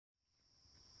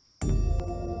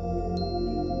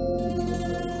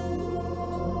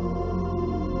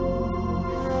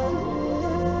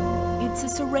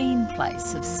It's a serene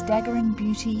place of staggering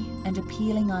beauty and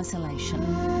appealing isolation.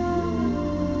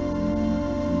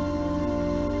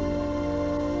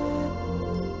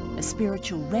 A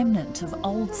spiritual remnant of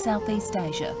old Southeast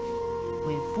Asia,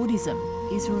 where Buddhism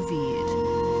is revered.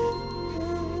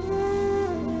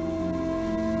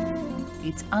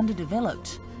 It's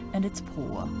underdeveloped and it's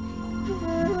poor.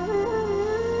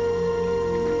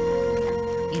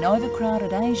 In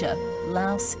overcrowded Asia,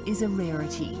 Laos is a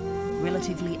rarity,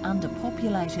 relatively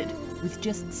underpopulated with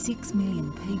just 6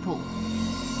 million people.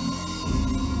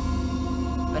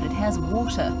 But it has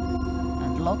water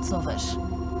and lots of it.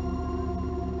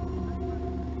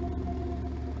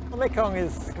 The Mekong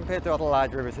is, compared to other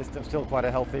large river systems, still quite a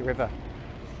healthy river.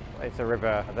 It's a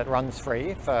river that runs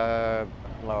free for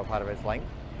the lower part of its length.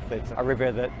 It's a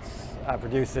river that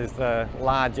produces the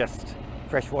largest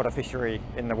freshwater fishery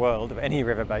in the world of any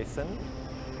river basin.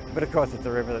 But of course it's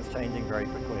a river that's changing very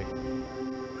quickly.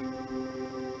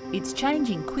 It's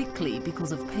changing quickly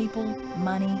because of people,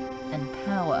 money and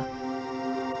power.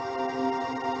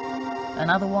 An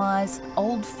otherwise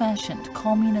old-fashioned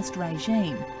communist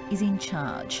regime is in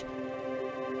charge.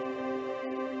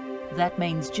 That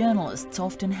means journalists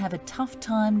often have a tough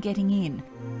time getting in.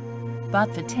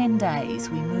 But for 10 days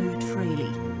we moved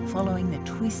freely, following the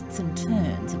twists and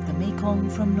turns of the Mekong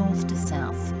from north to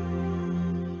south,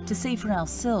 to see for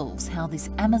ourselves how this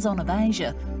Amazon of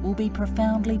Asia will be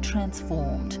profoundly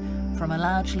transformed from a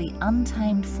largely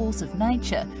untamed force of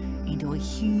nature into a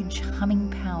huge humming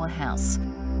powerhouse.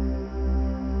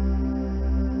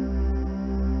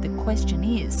 The question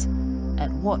is,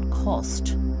 at what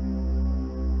cost?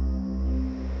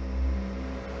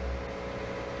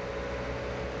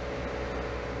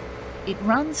 It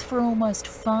runs for almost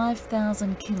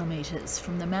 5,000 kilometres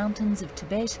from the mountains of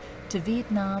Tibet to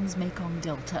Vietnam's Mekong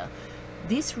Delta.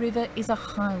 This river is a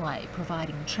highway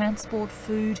providing transport,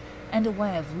 food and a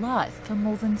way of life for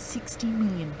more than 60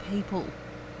 million people.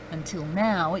 Until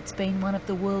now, it's been one of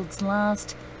the world's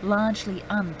last, largely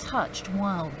untouched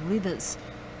wild rivers.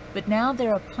 But now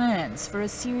there are plans for a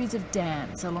series of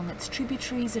dams along its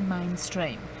tributaries and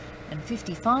mainstream, and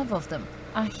 55 of them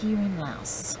are here in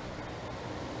Laos.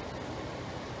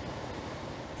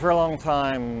 For a long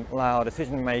time, Lao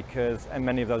decision makers and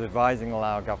many of those advising the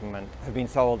Lao government have been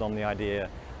sold on the idea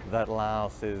that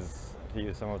Laos is, to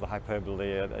use some of the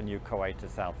hyperbole, a new Kuwait to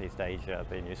Southeast Asia,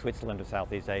 the new Switzerland of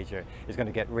Southeast Asia, is going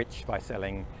to get rich by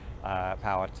selling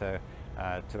power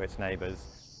to its neighbours.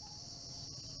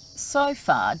 So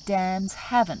far, dams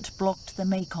haven't blocked the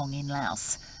Mekong in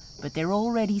Laos, but they're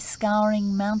already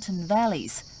scouring mountain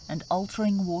valleys and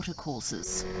altering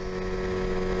watercourses.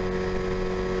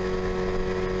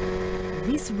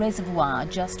 This reservoir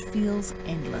just feels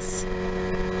endless.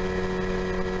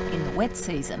 In the wet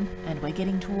season, and we're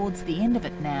getting towards the end of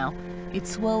it now, it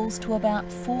swells to about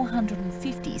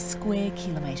 450 square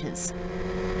kilometres.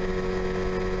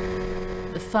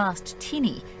 The fast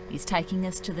tinny is taking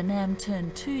us to the Nam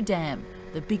Turn 2 Dam,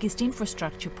 the biggest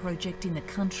infrastructure project in the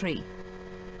country.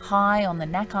 High on the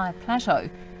Nakai Plateau,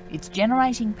 it's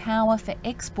generating power for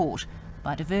export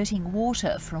by diverting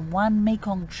water from one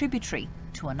Mekong tributary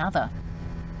to another.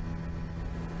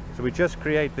 So we just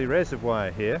create the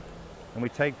reservoir here and we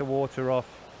take the water off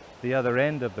the other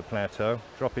end of the plateau,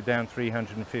 drop it down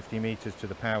 350 metres to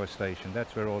the power station.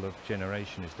 That's where all of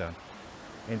generation is done.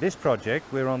 In this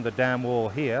project we're on the dam wall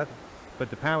here, but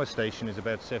the power station is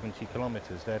about 70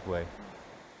 kilometres that way.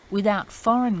 Without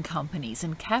foreign companies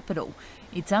and capital,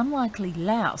 it's unlikely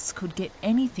Laos could get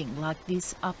anything like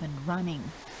this up and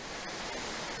running.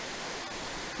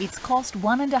 It's cost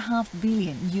 $1.5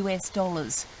 billion US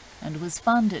and was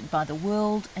funded by the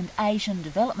World and Asian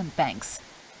Development Banks.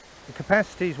 The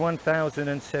capacity is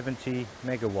 1,070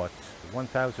 megawatts.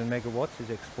 1,000 megawatts is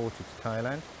exported to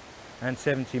Thailand and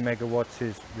 70 megawatts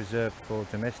is reserved for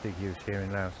domestic use here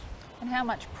in Laos. And how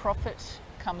much profit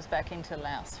comes back into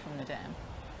Laos from the dam?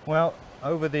 Well,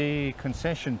 over the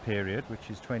concession period, which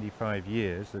is 25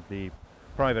 years that the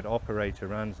private operator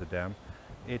runs the dam,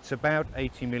 it's about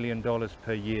 $80 million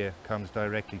per year comes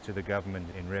directly to the government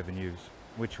in revenues,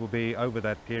 which will be, over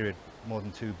that period, more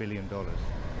than $2 billion.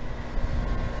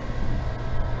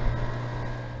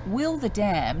 Will the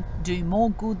dam do more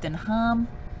good than harm?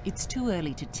 It's too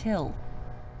early to tell.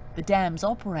 The dam's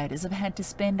operators have had to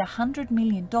spend $100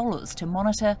 million to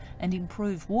monitor and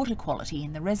improve water quality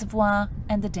in the reservoir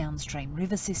and the downstream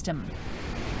river system.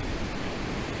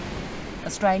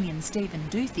 Australian Stephen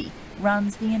Duthie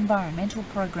runs the environmental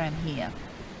program here.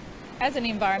 As an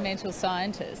environmental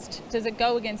scientist, does it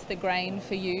go against the grain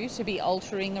for you to be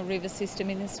altering a river system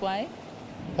in this way?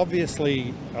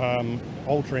 Obviously,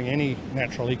 altering any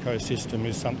natural ecosystem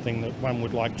is something that one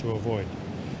would like to avoid.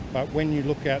 But when you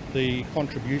look at the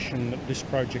contribution that this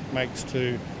project makes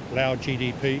to Lao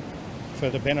GDP, for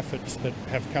the benefits that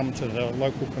have come to the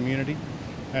local community,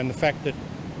 and the fact that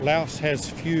Laos has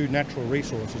few natural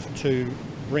resources to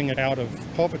bring it out of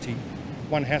poverty,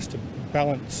 one has to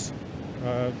balance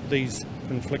these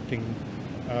conflicting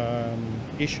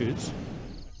issues.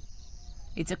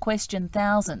 It's a question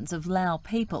thousands of Lao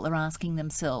people are asking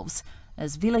themselves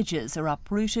as villages are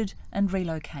uprooted and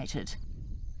relocated,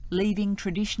 leaving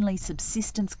traditionally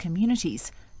subsistence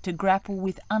communities to grapple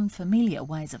with unfamiliar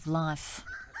ways of life.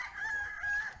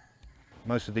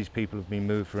 Most of these people have been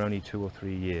moved for only 2 or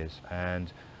 3 years,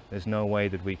 and there's no way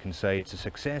that we can say it's a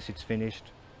success, it's finished,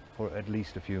 for at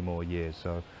least a few more years.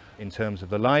 So in terms of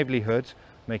the livelihoods,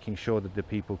 making sure that the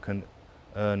people can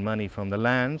earn money from the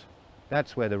land,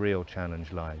 that's where the real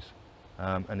challenge lies.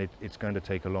 And it's going to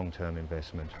take a long-term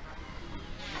investment.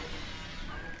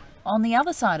 On the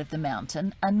other side of the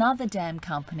mountain, another dam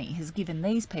company has given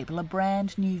these people a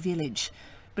brand new village,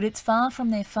 but it's far from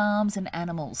their farms and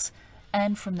animals,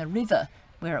 and from the river,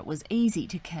 where it was easy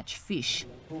to catch fish.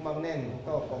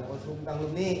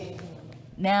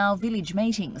 Now village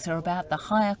meetings are about the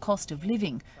higher cost of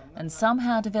living and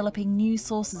somehow developing new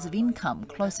sources of income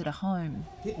closer to home.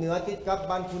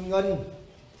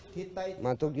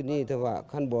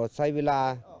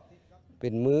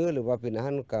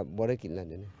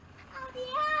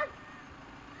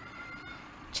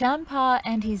 Champa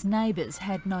and his neighbours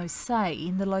had no say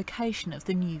in the location of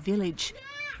the new village.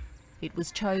 It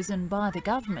was chosen by the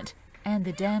government and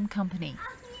the dam company.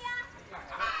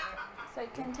 So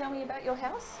can you tell me about your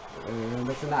house?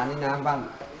 You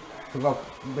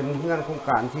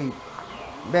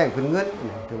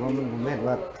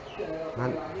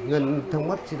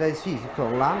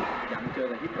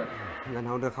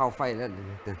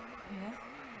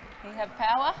have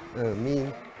power?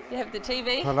 You have the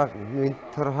TV?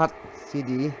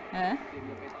 CD.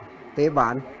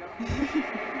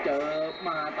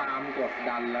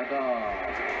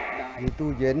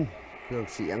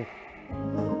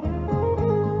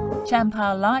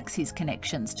 Champa likes his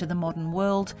connections to the modern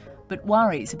world, but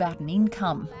worries about an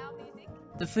income.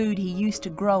 The food he used to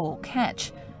grow or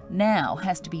catch now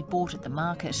has to be bought at the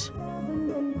market.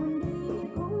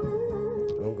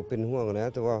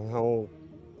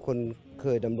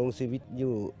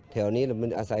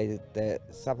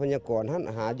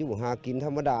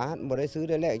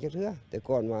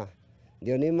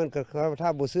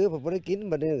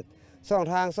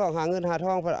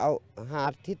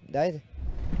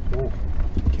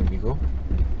 Can we go?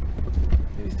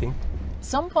 Anything?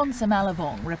 Sompon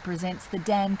Samalavong represents the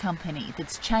dam company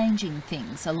that's changing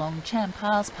things along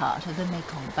Champa's part of the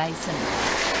Mekong Basin.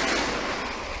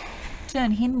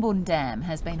 Turn Hinbun Dam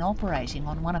has been operating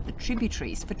on one of the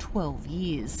tributaries for 12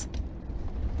 years.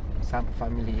 Some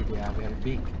family, they are very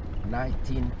big,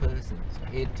 19 persons,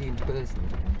 18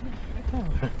 persons.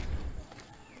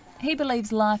 He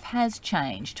believes life has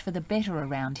changed for the better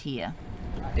around here.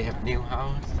 They have new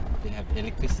house, they have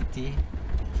electricity,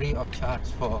 free of charge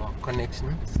for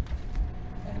connections,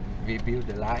 and we build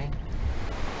the line.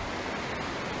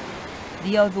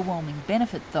 The overwhelming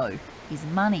benefit, though, is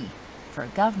money for a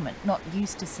government not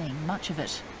used to seeing much of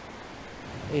it.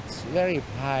 It's very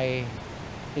high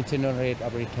internal rate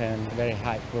of return, very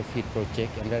high profit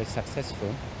project and very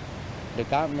successful. The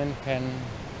government can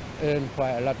earn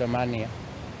quite a lot of money.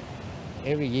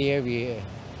 Every year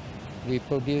we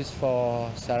produce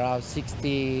for around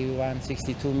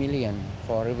 62 million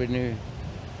for revenue,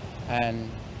 and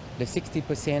the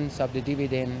 60% of the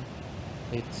dividend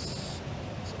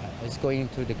it's going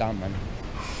to the government.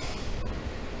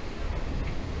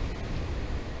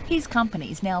 His company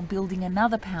is now building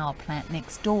another power plant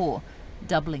next door,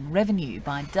 doubling revenue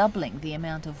by doubling the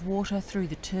amount of water through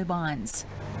the turbines.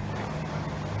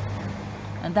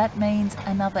 And that means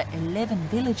another 11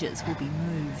 villages will be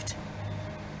moved.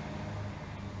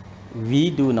 We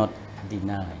do not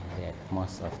deny that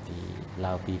most of the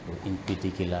Lao people, in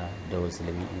particular those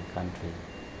living in the country,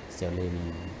 still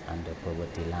living under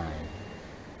poverty line,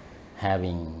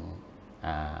 having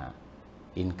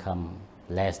income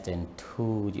less than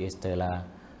 $2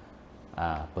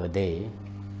 per day.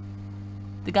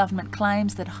 The government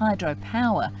claims that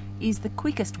hydropower is the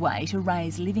quickest way to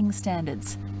raise living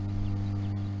standards.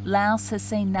 Laos has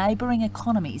seen neighbouring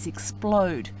economies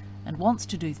explode and wants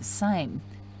to do the same.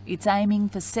 It's aiming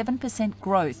for 7%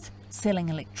 growth, selling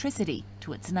electricity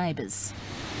to its neighbours.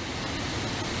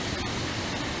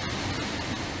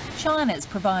 China's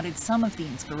provided some of the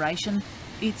inspiration.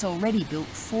 It's already built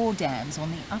 4 dams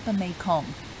on the upper Mekong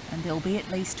and there'll be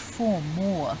at least 4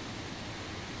 more.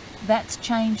 That's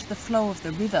changed the flow of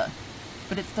the river,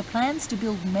 but it's the plans to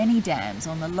build many dams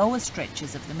on the lower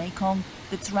stretches of the Mekong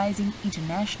that's raising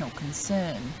international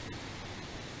concern.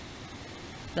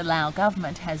 The Lao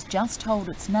government has just told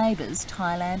its neighbours,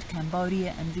 Thailand,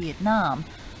 Cambodia and Vietnam,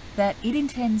 that it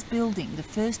intends building the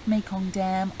first Mekong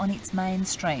dam on its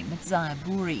mainstream at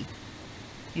Xayaburi.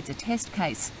 It's a test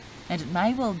case, and it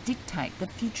may well dictate the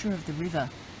future of the river.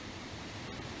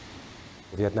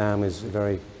 Vietnam is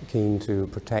very keen to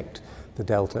protect the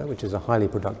delta, which is a highly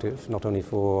productive, not only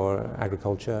for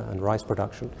agriculture and rice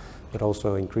production, but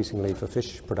also increasingly for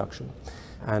fish production,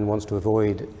 and wants to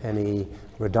avoid any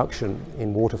reduction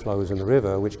in water flows in the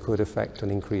river, which could affect an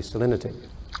increased salinity.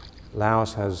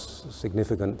 Laos has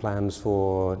significant plans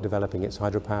for developing its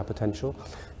hydropower potential,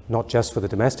 not just for the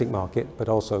domestic market, but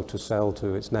also to sell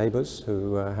to its neighbours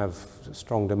who have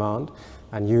strong demand,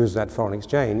 and use that foreign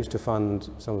exchange to fund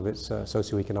some of its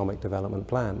socio-economic development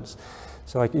plans.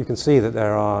 So you can see that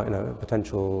there are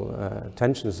potential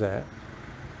tensions there.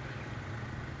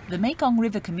 The Mekong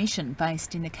River Commission,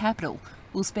 based in the capital,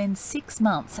 will spend 6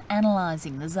 months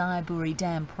analysing the Xayaburi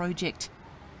Dam project.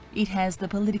 It has the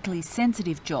politically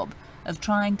sensitive job of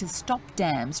trying to stop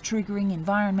dams triggering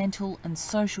environmental and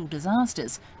social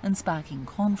disasters and sparking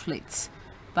conflicts.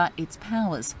 But its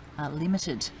powers are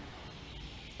limited.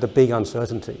 The big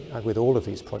uncertainty with all of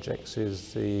these projects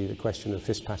is the question of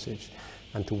fish passage,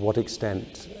 and to what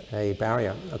extent a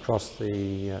barrier across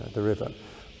the river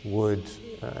would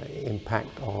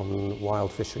impact on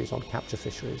wild fisheries, on capture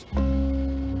fisheries.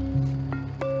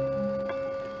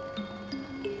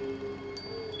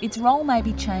 Its role may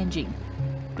be changing,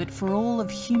 but for all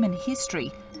of human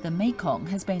history, the Mekong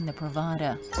has been the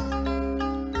provider.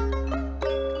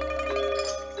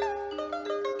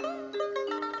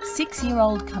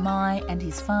 6-year-old Kamai and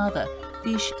his father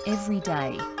fish every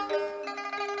day.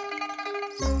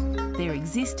 Their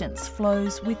existence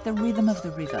flows with the rhythm of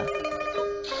the river.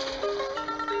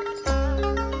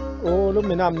 ลุ่ม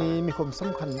แม่น้ำนี้มีความส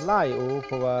ำคัญหลายเพ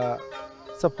ราะว่า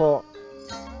เฉพาะ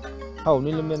เขา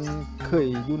นี่มันเคย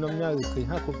อยู่น้ำยาเคย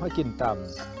หาคนหากินตาม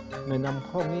แม่น้ำค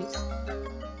ลองนี้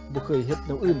บ่เคยเฮ็ดแน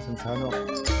วอื่นสันสาเนาะ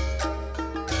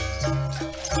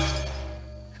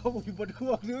เขาบ่มีบ่ทั่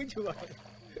วนึงช่วย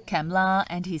Kamla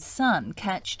and his son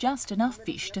catch just enough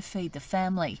fish to feed the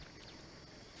family.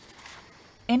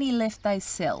 Any left they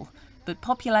sell, but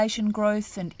population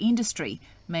growth and industry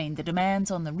mean the demands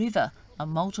on the river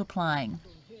are multiplying.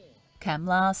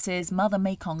 Kamla says Mother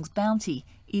Mekong's bounty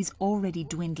is already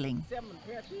dwindling.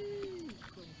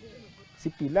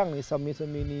 10 ปีหลังนี่ซา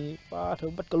มีนี้ปลาเท่า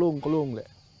บัดกะโลงแหละ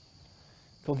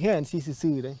ของแห่นสิ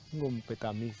ซื่อๆเด้งมไปตา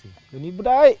มนี้สิเดี๋ยวนี้บ่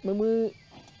ได้มือ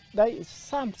ได้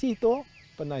 3-4 ตัว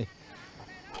ปานใด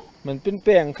มันเป็นแป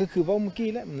ลงคือเว้าเมื่อกี้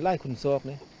แล้วมันไล่ขนซอก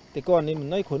นี่แต่ก่อนนี้มัน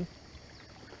น้อยขน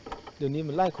เดี๋ยวนี้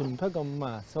มันไล่ขนพะกำม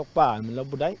าซอกป่ามันเรา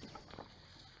บ่ได้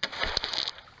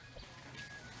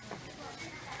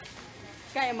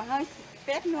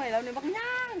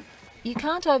You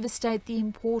can't overstate the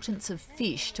importance of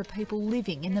fish to people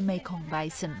living in the Mekong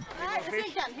Basin.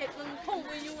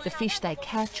 The fish they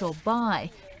catch or buy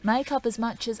make up as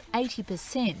much as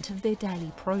 80% of their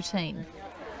daily protein.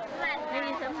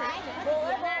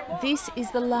 This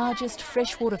is the largest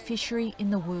freshwater fishery in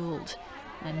the world,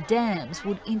 and dams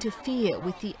would interfere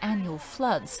with the annual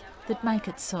floods that make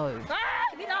it so.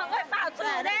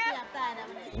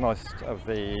 Most of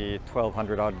the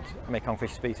 1,200-odd Mekong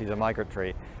fish species are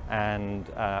migratory, and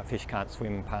fish can't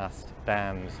swim past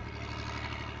dams.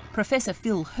 Professor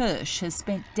Phil Hirsch has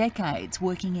spent decades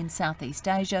working in Southeast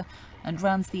Asia and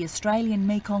runs the Australian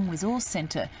Mekong Resource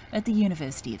Centre at the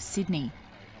University of Sydney.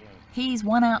 He's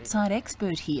one outside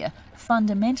expert here,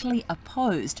 fundamentally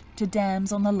opposed to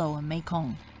dams on the lower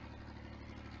Mekong.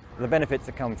 The benefits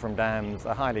that come from dams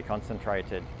are highly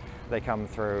concentrated. They come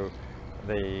through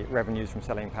the revenues from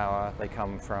selling power, they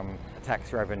come from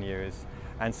tax revenues,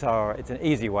 and so it's an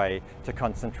easy way to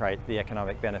concentrate the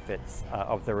economic benefits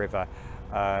of the river.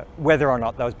 Whether or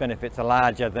not those benefits are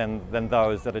larger than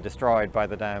those that are destroyed by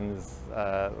the dams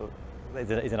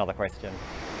is another question.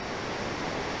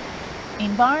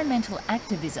 Environmental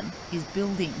activism is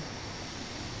building.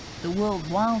 The World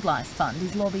Wildlife Fund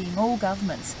is lobbying all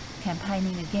governments,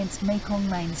 campaigning against Mekong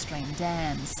mainstream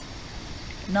dams.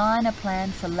 9 are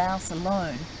planned for Laos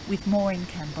alone, with more in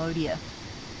Cambodia.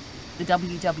 The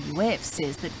WWF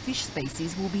says that fish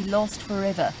species will be lost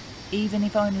forever, even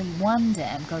if only one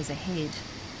dam goes ahead.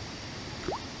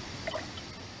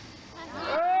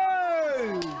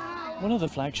 One of the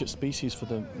flagship species for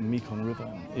the Mekong River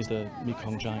is the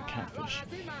Mekong giant catfish.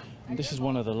 And this is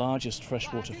one of the largest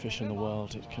freshwater fish in the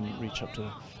world. It can reach up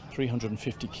to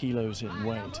 350 kilos in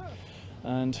weight.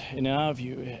 And in our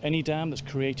view, any dam that's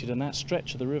created in that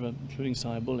stretch of the river, including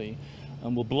Sayabuli,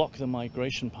 will block the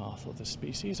migration path of this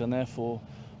species and therefore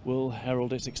will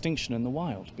herald its extinction in the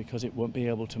wild because it won't be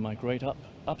able to migrate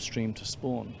upstream to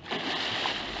spawn.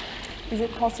 Is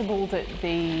it possible that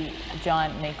the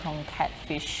giant Mekong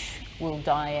catfish will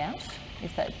die out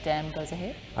if that dam goes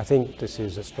ahead? I think this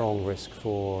is a strong risk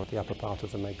for the upper part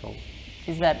of the Mekong.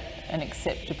 Is that an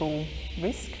acceptable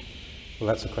risk? Well,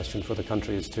 that's a question for the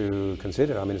countries to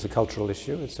consider. I mean, it's a cultural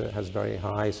issue. It has very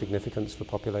high significance for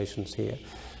populations here.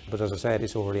 But as I said,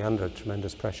 it's already under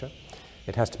tremendous pressure.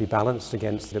 It has to be balanced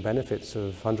against the benefits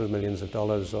of hundreds of millions of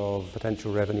dollars of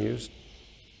potential revenues.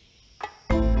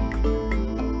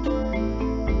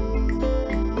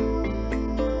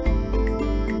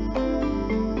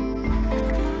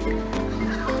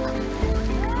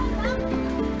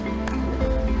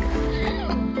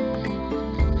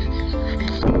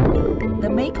 The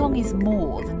Mekong is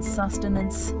more than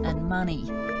sustenance and money.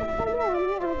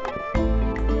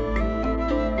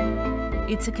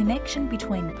 It's a connection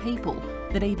between people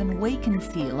that even we can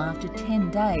feel after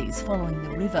 10 days following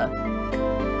the river.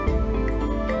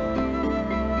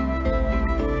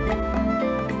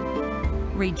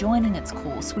 Rejoining its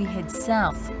course, we head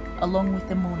south along with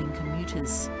the morning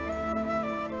commuters.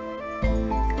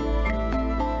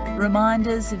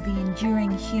 Reminders of the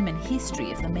enduring human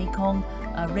history of the Mekong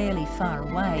are rarely far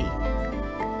away.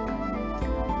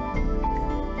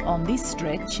 On this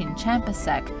stretch in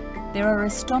Champasak, there are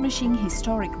astonishing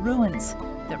historic ruins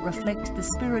that reflect the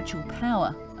spiritual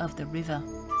power of the river.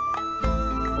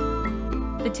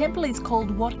 The temple is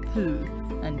called Wat Pu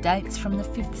and dates from the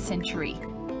 5th century.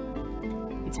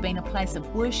 It's been a place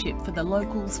of worship for the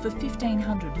locals for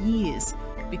 1,500 years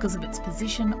because of its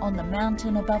position on the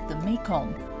mountain above the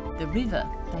Mekong, the river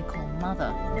they call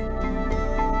Mother.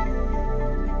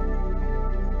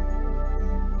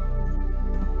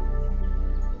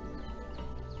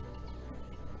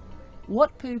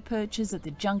 Wat Pu perches at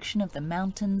the junction of the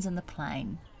mountains and the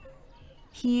plain.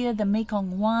 Here the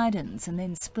Mekong widens and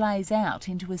then splays out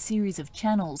into a series of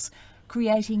channels,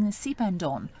 creating the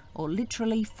Sipandon, or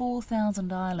literally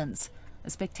 4,000 islands, a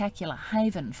spectacular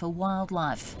haven for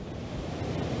wildlife.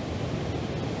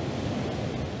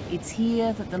 It's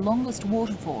here that the longest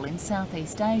waterfall in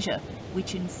Southeast Asia,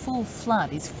 which in full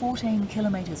flood is 14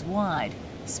 kilometres wide,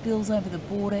 spills over the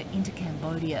border into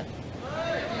Cambodia.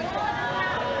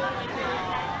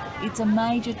 It's a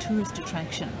major tourist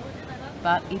attraction,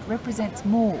 but it represents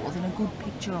more than a good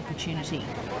picture opportunity.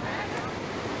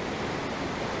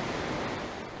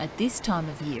 At this time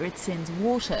of year, it sends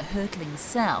water hurtling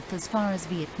south as far as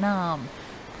Vietnam,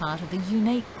 part of a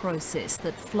unique process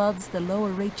that floods the lower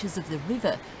reaches of the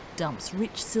river, dumps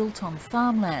rich silt on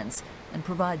farmlands and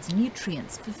provides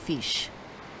nutrients for fish.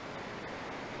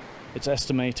 It's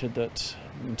estimated that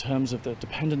in terms of the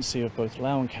dependency of both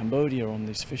Laos and Cambodia on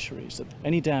these fisheries, that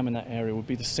any dam in that area would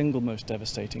be the single most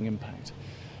devastating impact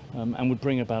and would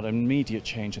bring about an immediate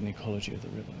change in the ecology of the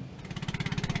river.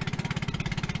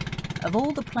 Of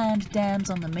all the planned dams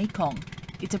on the Mekong,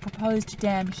 it's a proposed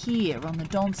dam here on the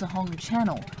Don Sahong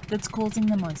Channel that's causing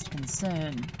the most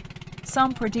concern.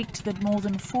 Some predict that more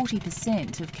than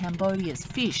 40% of Cambodia's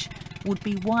fish would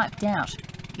be wiped out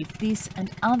if this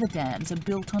and other dams are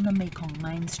built on the Mekong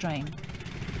mainstream.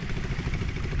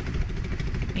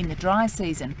 In the dry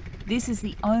season, this is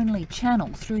the only channel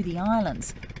through the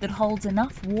islands that holds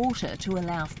enough water to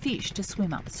allow fish to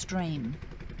swim upstream.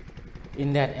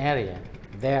 In that area,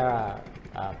 there are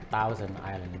 1,000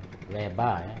 islands,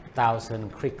 whereby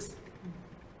 1,000 creeks.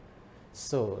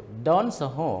 So Don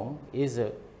Sahong is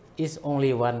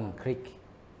only one creek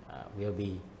will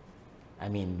be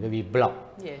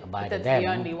blocked by the dam. That's the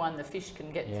only one the fish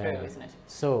can get through, isn't it?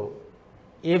 So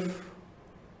if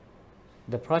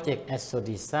the project as so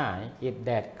designed, if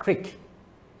that creek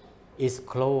is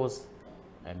closed,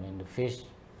 the fish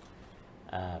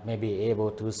may be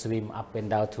able to swim up and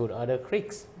down to the other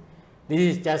creeks.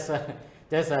 This is just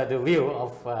the view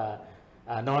of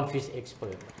a non-fish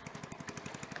expert.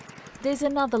 There's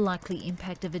another likely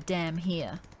impact of a dam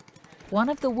here. One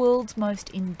of the world's most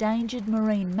endangered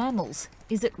marine mammals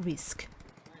is at risk.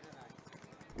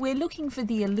 We're looking for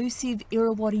the elusive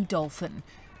Irrawaddy dolphin.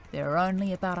 There are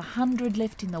only about 100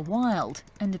 left in the wild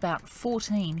and about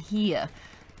 14 here.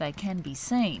 They can be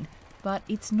seen, but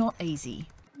it's not easy.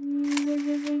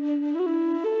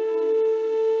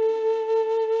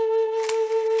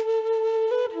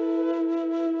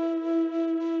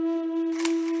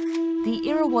 The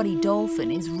Irrawaddy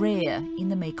dolphin is rare in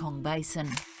the Mekong Basin.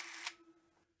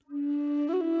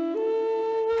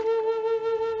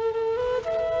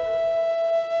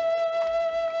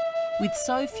 With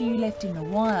so few left in the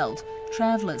wild,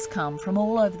 travellers come from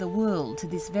all over the world to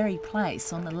this very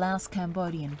place on the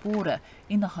Laos-Cambodian border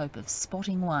in the hope of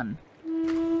spotting one.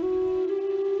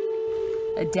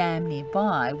 A dam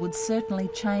nearby would certainly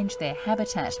change their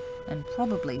habitat and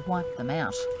probably wipe them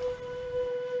out.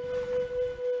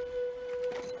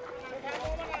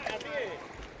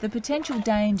 The potential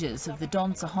dangers of the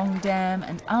Don Sahong Dam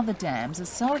and other dams are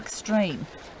so extreme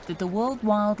that the World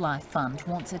Wildlife Fund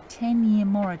wants a 10-year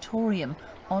moratorium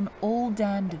on all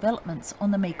dam developments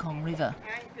on the Mekong River.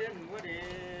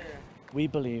 We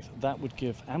believe that would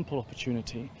give ample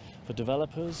opportunity for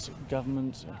developers,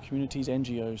 governments, communities,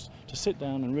 NGOs to sit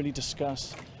down and really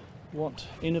discuss what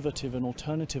innovative and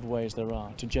alternative ways there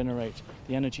are to generate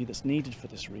the energy that's needed for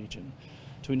this region,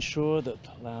 to ensure that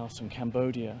Laos and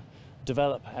Cambodia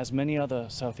develop as many other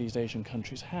Southeast Asian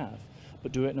countries have,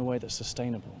 but do it in a way that's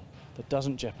sustainable, that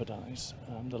doesn't jeopardize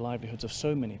the livelihoods of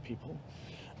so many people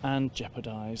and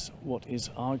jeopardize what is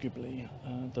arguably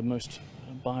the most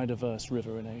biodiverse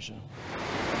river in Asia.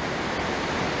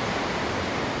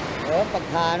 ปลา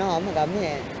คาเนาะมันก็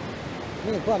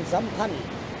มีความสำคัญ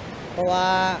เพราะว่า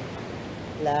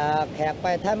แล้วแขกไป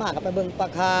ไทยมากก็ไปเบิ่งปลา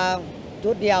คา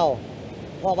จุดเดียว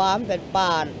เพราะว่ามันเป็นป่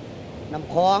าน้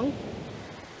ำคลอง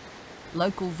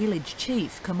Local village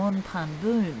chief Kamon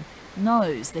Panboom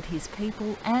knows that his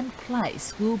people and place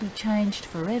will be changed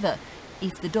forever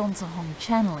if the Don Sahong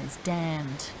Channel is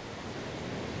dammed.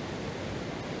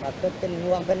 เป็น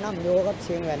ห่วงเป็นน้ำอยู่กับ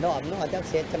สิ่งแวดล้อมเนาะจัก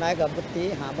เสียจังได๋ก็บ่ตี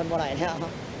หามันบ่ได้แล้ว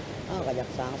ก็อยาก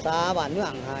สร้างสาบ้านเมือ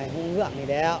งให้รุ่งเรืองนี่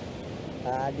แล้ว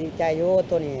ดีใจอยู่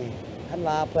ตัวนี้คัน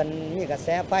ว่าเพิ่นมีกระแส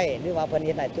ไฟหรือว่าเพิ่นเ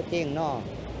ฮ็ดได้ทุกจริงเนาะ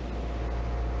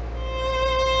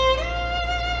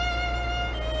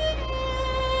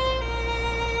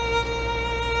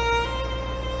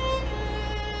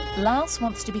Laos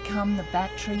wants to become the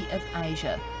battery of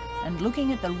Asia, and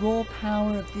looking at the raw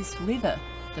power of this river,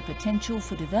 the potential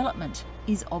for development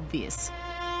is obvious.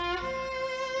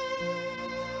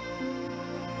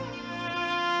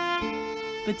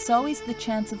 But so is the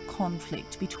chance of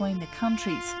conflict between the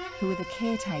countries who are the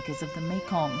caretakers of the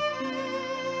Mekong.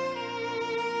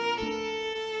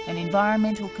 An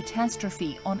environmental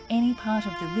catastrophe on any part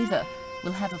of the river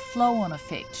will have a flow-on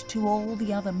effect to all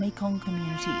the other Mekong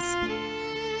communities.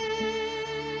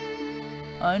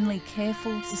 Only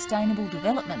careful, sustainable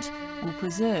development will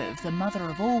preserve the mother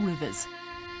of all rivers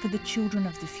for the children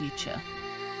of the future.